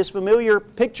have had this familiar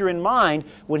picture in mind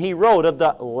when he wrote of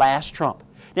the last trump.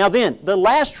 Now then, the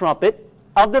last trumpet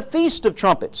of the Feast of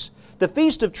Trumpets. The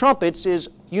Feast of Trumpets is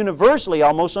universally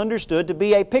almost understood to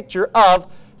be a picture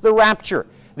of the rapture.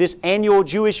 This annual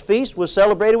Jewish feast was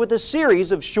celebrated with a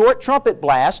series of short trumpet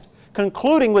blasts,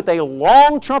 concluding with a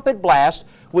long trumpet blast,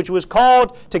 which was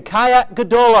called Tekayat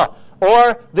Gedolah,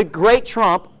 or the Great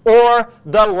Trump, or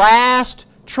the Last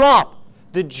Trump.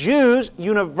 The Jews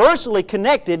universally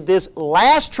connected this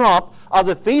last trump of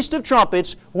the Feast of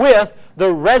Trumpets with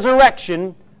the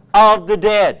resurrection of the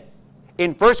dead.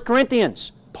 In 1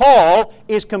 Corinthians, Paul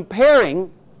is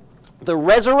comparing the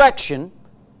resurrection,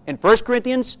 in 1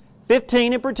 Corinthians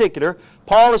 15 in particular,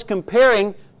 Paul is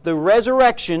comparing the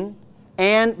resurrection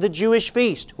and the Jewish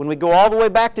feast. When we go all the way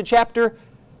back to chapter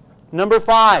number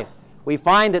 5, we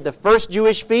find that the first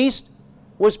Jewish feast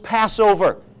was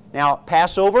Passover. Now,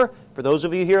 Passover, for those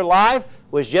of you here live,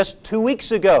 was just 2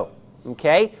 weeks ago.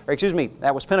 Okay? Or excuse me,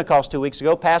 that was Pentecost 2 weeks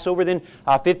ago. Passover then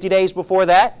 50 days before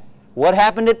that. What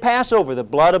happened at Passover? The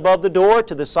blood above the door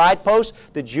to the side post,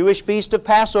 the Jewish feast of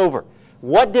Passover.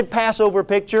 What did Passover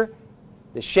picture?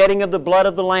 The shedding of the blood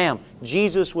of the Lamb.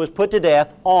 Jesus was put to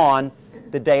death on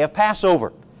the day of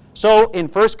Passover. So in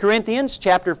 1 Corinthians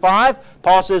chapter 5,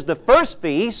 Paul says the first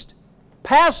feast,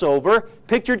 Passover,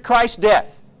 pictured Christ's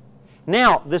death.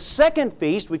 Now, the second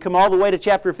feast, we come all the way to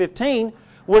chapter 15,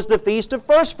 was the Feast of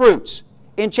First Fruits.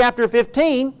 In chapter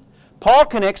 15, Paul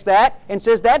connects that and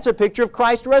says that's a picture of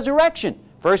Christ's resurrection.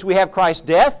 First we have Christ's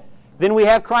death, then we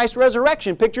have Christ's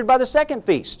resurrection, pictured by the second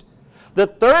feast. The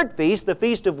third feast, the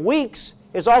Feast of Weeks,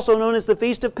 is also known as the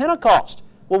Feast of Pentecost.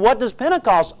 Well, what does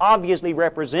Pentecost obviously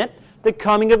represent? The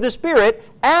coming of the Spirit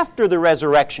after the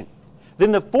resurrection.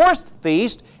 Then the fourth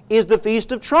feast is the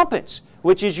Feast of Trumpets,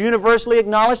 which is universally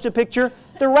acknowledged to picture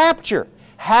the rapture.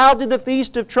 How did the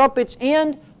Feast of Trumpets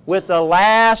end? With the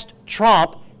last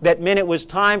trump that meant it was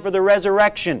time for the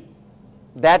resurrection.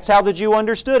 That's how the Jew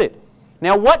understood it.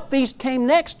 Now, what feast came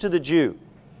next to the Jew?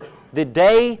 The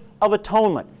Day of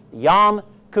Atonement, Yom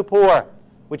Kippur,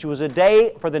 which was a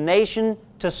day for the nation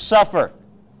to suffer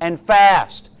and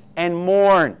fast and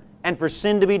mourn and for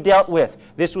sin to be dealt with.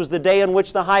 This was the day on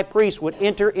which the high priest would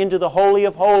enter into the Holy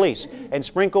of Holies and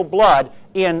sprinkle blood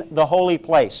in the holy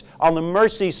place, on the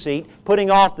mercy seat, putting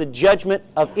off the judgment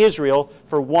of Israel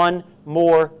for one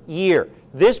more year.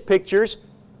 This pictures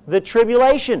the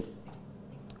tribulation.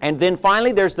 And then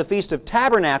finally there's the Feast of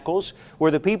Tabernacles,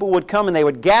 where the people would come and they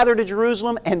would gather to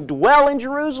Jerusalem and dwell in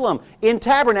Jerusalem in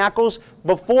tabernacles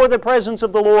before the presence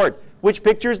of the Lord, which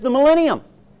pictures the millennium.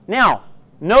 Now,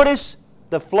 notice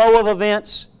the flow of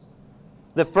events.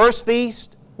 The first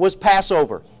feast was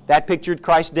Passover. That pictured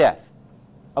Christ's death,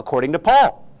 according to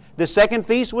Paul. The second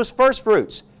feast was First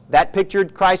Fruits. That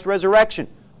pictured Christ's resurrection,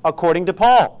 according to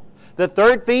Paul. The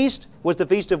third feast was the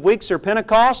Feast of Weeks or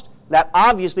Pentecost. That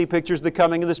obviously pictures the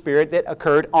coming of the Spirit that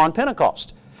occurred on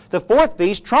Pentecost. The fourth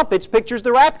feast, Trumpets, pictures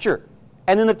the rapture.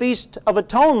 And then the Feast of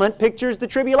Atonement pictures the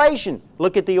tribulation.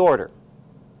 Look at the order.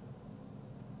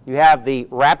 You have the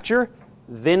rapture,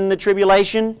 then the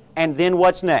tribulation, and then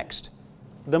what's next?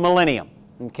 The millennium.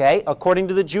 Okay? According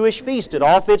to the Jewish feast, it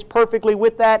all fits perfectly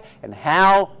with that. And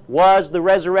how was the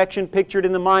resurrection pictured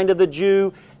in the mind of the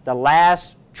Jew? The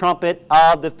last trumpet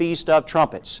of the Feast of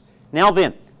Trumpets. Now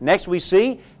then, next we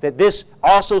see that this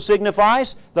also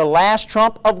signifies the last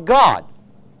trump of God.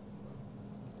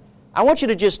 I want you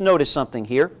to just notice something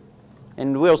here,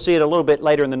 and we'll see it a little bit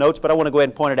later in the notes, but I want to go ahead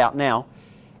and point it out now.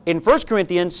 In 1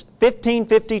 Corinthians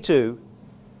 15:52,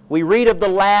 we read of the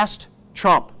last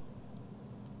trump.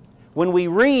 When we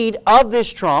read of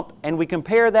this trump, and we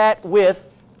compare that with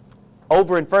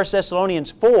over in 1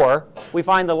 Thessalonians 4, we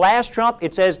find the last trump,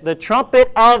 it says, the trumpet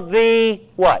of the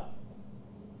what?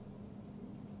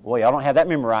 Boy, y'all don't have that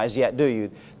memorized yet, do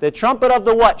you? The trumpet of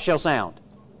the what shall sound?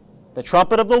 The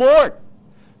trumpet of the Lord.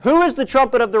 Who is the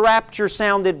trumpet of the rapture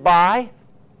sounded by?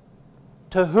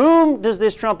 To whom does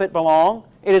this trumpet belong?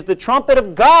 It is the trumpet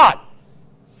of God.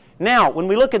 Now, when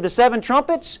we look at the 7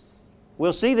 trumpets,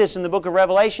 we'll see this in the book of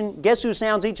Revelation. Guess who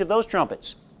sounds each of those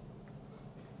trumpets?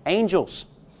 Angels.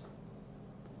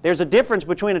 There's a difference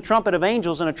between a trumpet of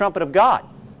angels and a trumpet of God.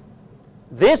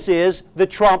 This is the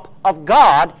trump of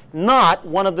God, not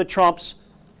one of the trumps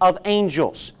of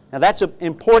angels. Now that's an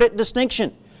important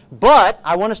distinction. But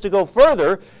I want us to go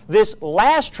further. This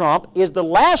last trump is the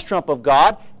last trump of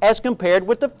God as compared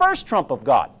with the first trump of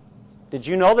God. Did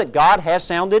you know that God has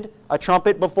sounded a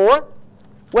trumpet before?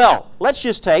 Well, let's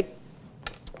just take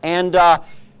and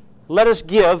let us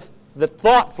give the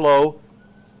thought flow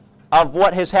of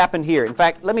what has happened here. In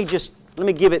fact, let me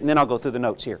give it and then I'll go through the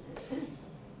notes here.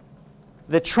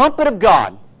 The trumpet of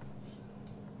God.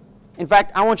 In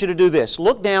fact, I want you to do this.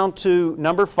 Look down to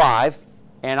number 5,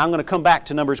 and I'm going to come back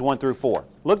to numbers 1 through 4.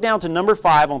 Look down to number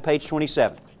 5 on page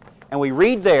 27. And we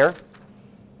read there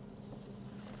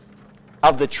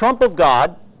of the trump of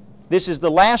God. This is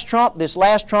the last trump. This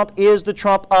last trump is the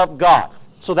trump of God.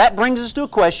 So that brings us to a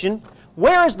question.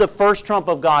 Where is the first trump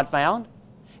of God found?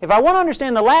 If I want to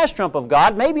understand the last trump of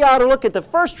God, maybe I ought to look at the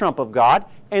first trump of God,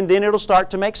 and then it'll start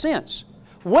to make sense.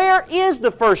 Where is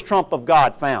the first trump of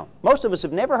God found? Most of us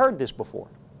have never heard this before.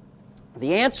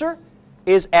 The answer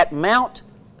is at Mount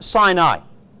Sinai,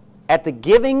 at the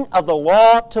giving of the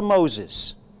law to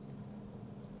Moses.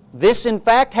 This, in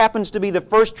fact, happens to be the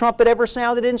first trumpet ever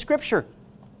sounded in Scripture.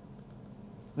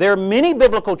 There are many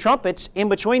biblical trumpets in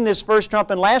between this first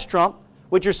trump and last trump,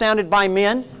 which are sounded by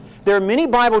men. There are many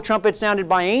Bible trumpets sounded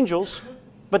by angels,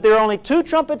 but there are only 2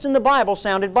 trumpets in the Bible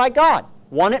sounded by God.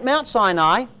 One at Mount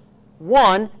Sinai,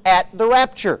 one at the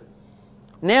rapture.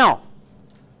 Now,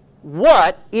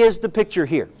 what is the picture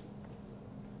here?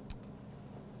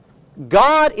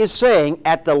 God is saying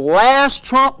at the last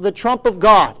trump, the trump of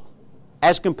God,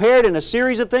 as compared in a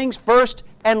series of things, first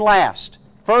and last.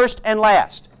 First and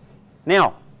last.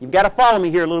 Now, you've got to follow me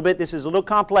here a little bit. This is a little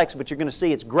complex, but you're going to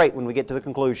see it's great when we get to the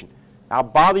conclusion. I'll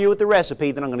bother you with the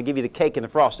recipe, then I'm going to give you the cake and the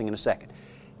frosting in a second.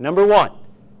 Number 1,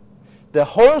 the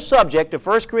whole subject of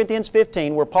 1 Corinthians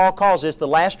 15, where Paul calls this the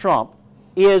last trump,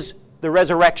 is the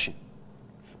resurrection.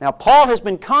 Now, Paul has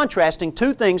been contrasting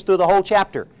 2 things through the whole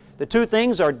chapter. The 2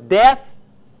 things are death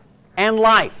and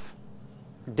life.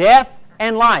 Death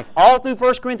and life. All through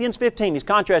 1 Corinthians 15, he's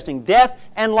contrasting death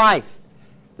and life.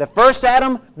 The first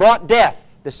Adam brought death.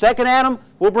 The second Adam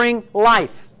will bring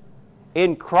life.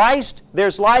 In Christ,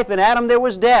 there's life. In Adam, there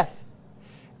was death.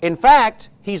 In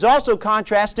fact, he's also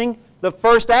contrasting the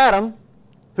first Adam,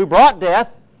 who brought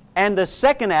death, and the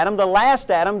second Adam, the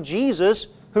last Adam, Jesus,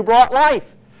 who brought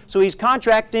life. So he's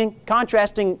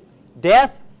contrasting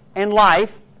death and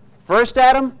life. First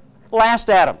Adam, last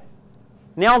Adam.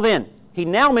 Now then, he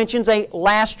now mentions a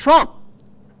last trump,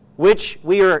 which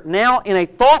we are now in a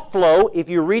thought flow, if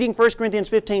you're reading 1 Corinthians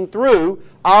 15 through,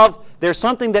 of there's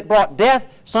something that brought death,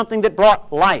 something that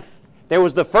brought life. There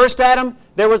was the first Adam,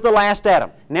 there was the last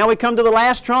Adam. Now we come to the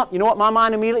last trump. You know what my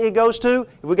mind immediately goes to?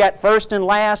 If we got first and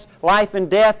last, life and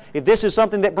death, if this is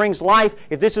something that brings life,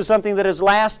 if this is something that is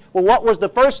last, well, what was the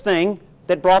first thing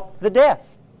that brought the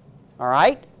death? All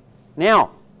right?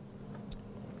 Now,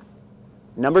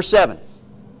 number 7.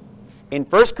 In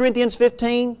 1 Corinthians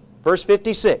 15, verse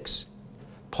 56,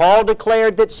 Paul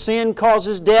declared that sin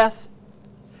causes death,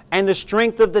 and the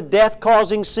strength of the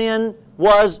death-causing sin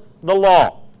was the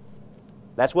law.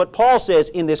 That's what Paul says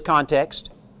in this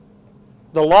context.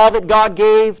 The law that God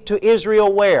gave to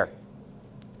Israel where?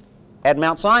 At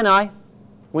Mount Sinai,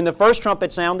 when the first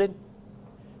trumpet sounded.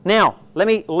 Now, let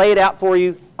me lay it out for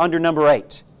you under number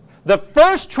 8. The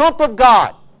first trump of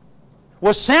God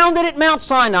was sounded at Mount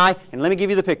Sinai, and let me give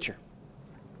you the picture.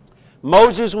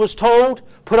 Moses was told,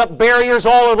 put up barriers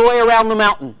all the way around the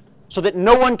mountain so that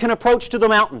no one can approach to the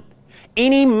mountain.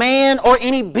 Any man or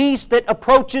any beast that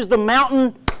approaches the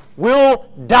mountain will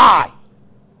die.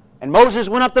 And Moses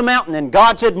went up the mountain, and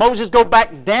God said, Moses, go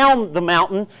back down the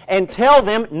mountain and tell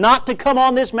them not to come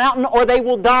on this mountain or they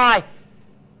will die.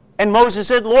 And Moses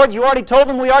said, Lord, you already told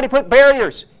them, we already put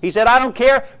barriers. He said, I don't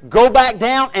care. Go back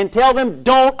down and tell them,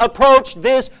 don't approach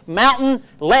this mountain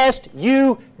lest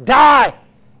you die.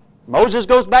 Moses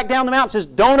goes back down the mountain and says,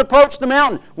 don't approach the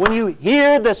mountain. When you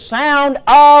hear the sound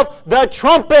of the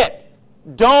trumpet,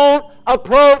 don't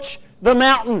approach the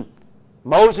mountain.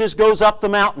 Moses goes up the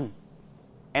mountain.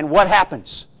 And what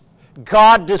happens?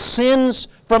 God descends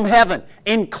from heaven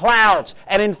in clouds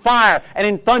and in fire and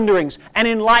in thunderings and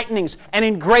in lightnings and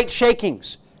in great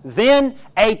shakings. Then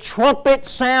a trumpet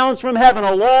sounds from heaven,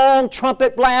 a long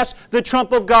trumpet blast, the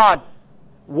trump of God.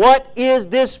 What is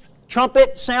this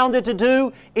trumpet sounded to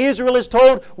do? Israel is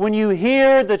told, when you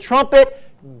hear the trumpet,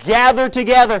 gather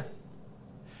together.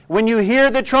 When you hear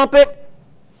the trumpet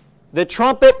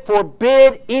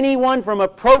forbid anyone from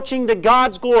approaching to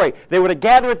God's glory. They were to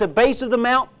gather at the base of the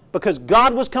mount because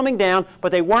God was coming down,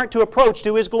 but they weren't to approach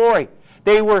to His glory.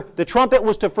 The trumpet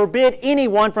was to forbid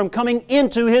anyone from coming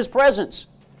into His presence.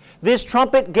 This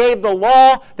trumpet gave the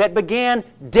law that began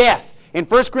death. In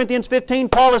 1 Corinthians 15,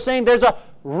 Paul is saying there's a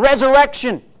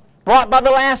resurrection brought by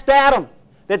the last Adam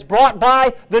that's brought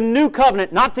by the new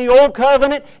covenant, not the old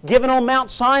covenant given on Mount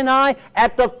Sinai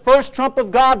at the first trump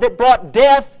of God that brought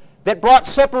death, that brought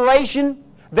separation.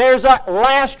 There's a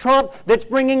last trump that's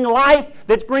bringing life,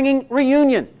 that's bringing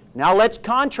reunion. Now let's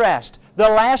contrast the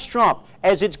last trump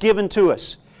as it's given to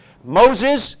us.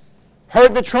 Moses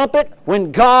heard the trumpet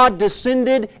when God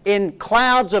descended in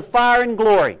clouds of fire and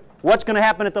glory. What's going to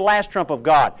happen at the last trump of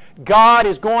God? God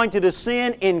is going to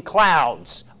descend in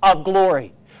clouds of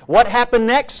glory. What happened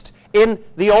next? In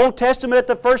the Old Testament at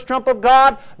the first trump of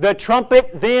God, the trumpet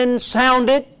then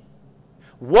sounded.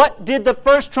 What did the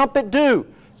first trumpet do?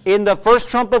 In the first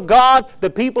trump of God, the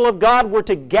people of God were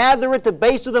to gather at the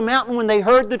base of the mountain when they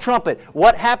heard the trumpet.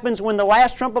 What happens when the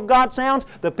last trump of God sounds?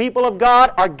 The people of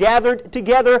God are gathered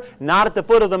together, not at the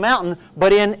foot of the mountain,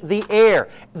 but in the air.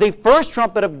 The first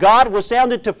trumpet of God was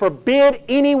sounded to forbid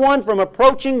anyone from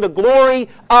approaching the glory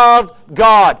of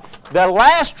God. The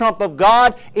last trump of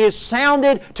God is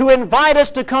sounded to invite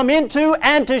us to come into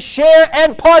and to share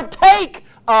and partake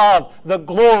of the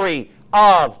glory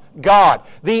of God.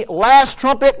 The last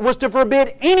trumpet was to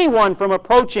forbid anyone from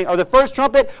approaching, or the first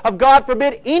trumpet of God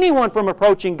forbid anyone from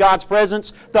approaching God's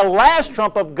presence. The last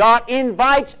trump of God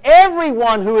invites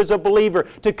everyone who is a believer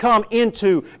to come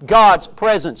into God's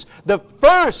presence. The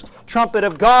first trumpet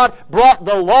of God brought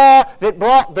the law that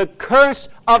brought the curse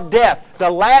of death. The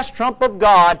last trump of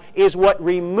God is what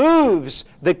removes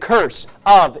the curse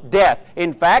of death.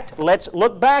 In fact, let's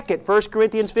look back at 1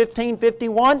 Corinthians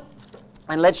 15:51.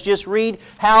 And let's just read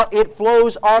how it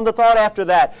flows on the thought after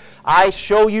that. I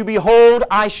show you, behold,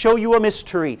 I show you a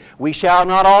mystery. We shall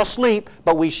not all sleep,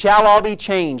 but we shall all be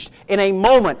changed. In a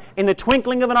moment, in the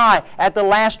twinkling of an eye, at the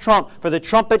last trump. For the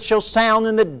trumpet shall sound,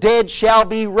 and the dead shall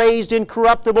be raised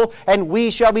incorruptible, and we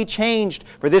shall be changed.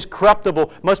 For this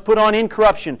corruptible must put on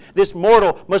incorruption. This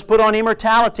mortal must put on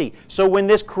immortality. So when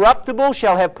this corruptible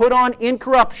shall have put on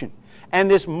incorruption, and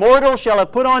this mortal shall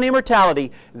have put on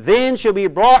immortality, then shall be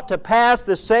brought to pass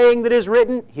the saying that is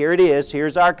written. Here it is.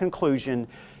 Here's our conclusion.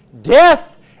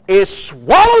 Death is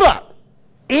swallowed up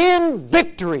in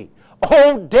victory.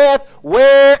 O death,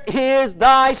 where is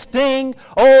thy sting?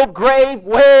 O grave,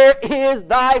 where is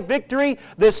thy victory?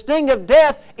 The sting of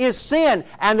death is sin,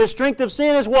 and the strength of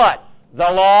sin is what? The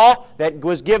law that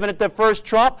was given at the first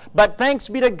trump. But thanks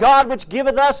be to God which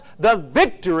giveth us the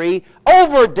victory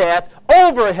over death,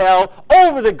 over hell,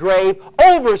 over the grave,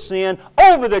 over sin,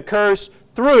 over the curse,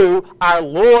 through our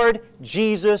Lord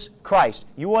Jesus Christ.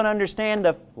 You want to understand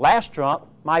the last trump,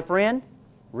 my friend?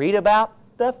 Read about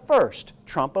the first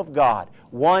trump of God.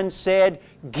 One said,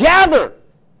 gather!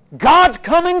 God's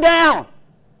coming down!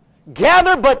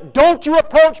 Gather, but don't you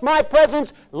approach my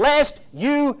presence, lest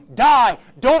you die.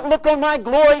 Don't look on my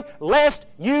glory, lest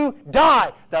you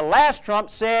die. The last trump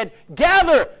said,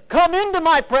 gather, come into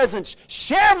my presence,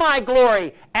 share my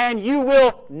glory, and you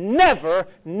will never,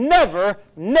 never,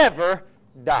 never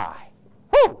die.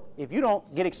 Whew! If you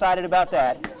don't get excited about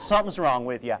that, something's wrong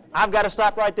with you. I've got to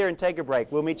stop right there and take a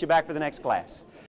break. We'll meet you back for the next class.